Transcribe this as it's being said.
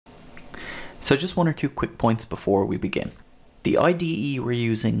So just one or two quick points before we begin. The IDE we're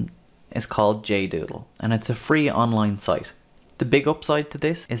using is called JDoodle, and it's a free online site. The big upside to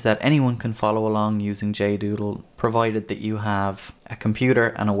this is that anyone can follow along using JDoodle, provided that you have a computer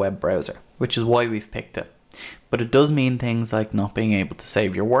and a web browser, which is why we've picked it. But it does mean things like not being able to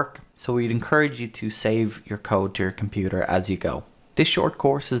save your work, so we'd encourage you to save your code to your computer as you go. This short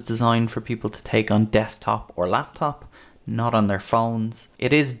course is designed for people to take on desktop or laptop, not on their phones.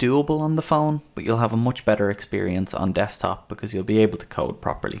 It is doable on the phone, but you'll have a much better experience on desktop because you'll be able to code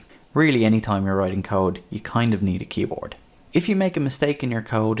properly. Really, anytime you're writing code, you kind of need a keyboard. If you make a mistake in your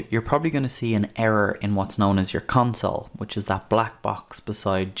code, you're probably going to see an error in what's known as your console, which is that black box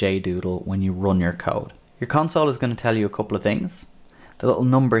beside JDoodle when you run your code. Your console is going to tell you a couple of things. The little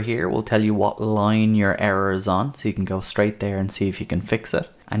number here will tell you what line your error is on, so you can go straight there and see if you can fix it.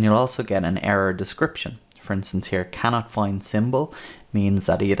 And you'll also get an error description. For instance here, cannot find symbol means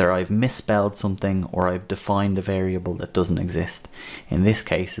that either I've misspelled something or I've defined a variable that doesn't exist. In this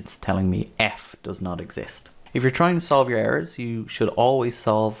case, it's telling me f does not exist. If you're trying to solve your errors, you should always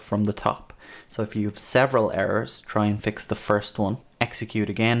solve from the top. So if you have several errors, try and fix the first one, execute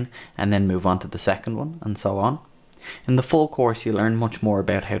again, and then move on to the second one, and so on. In the full course, you learn much more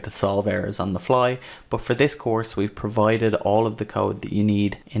about how to solve errors on the fly, but for this course, we've provided all of the code that you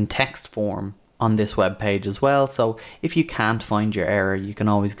need in text form on this web page as well. So if you can't find your error, you can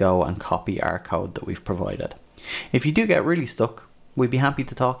always go and copy our code that we've provided. If you do get really stuck, we'd be happy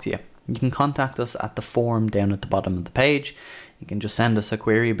to talk to you. You can contact us at the form down at the bottom of the page. You can just send us a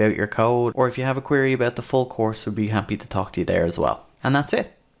query about your code, or if you have a query about the full course, we'd be happy to talk to you there as well. And that's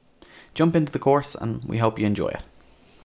it. Jump into the course and we hope you enjoy it.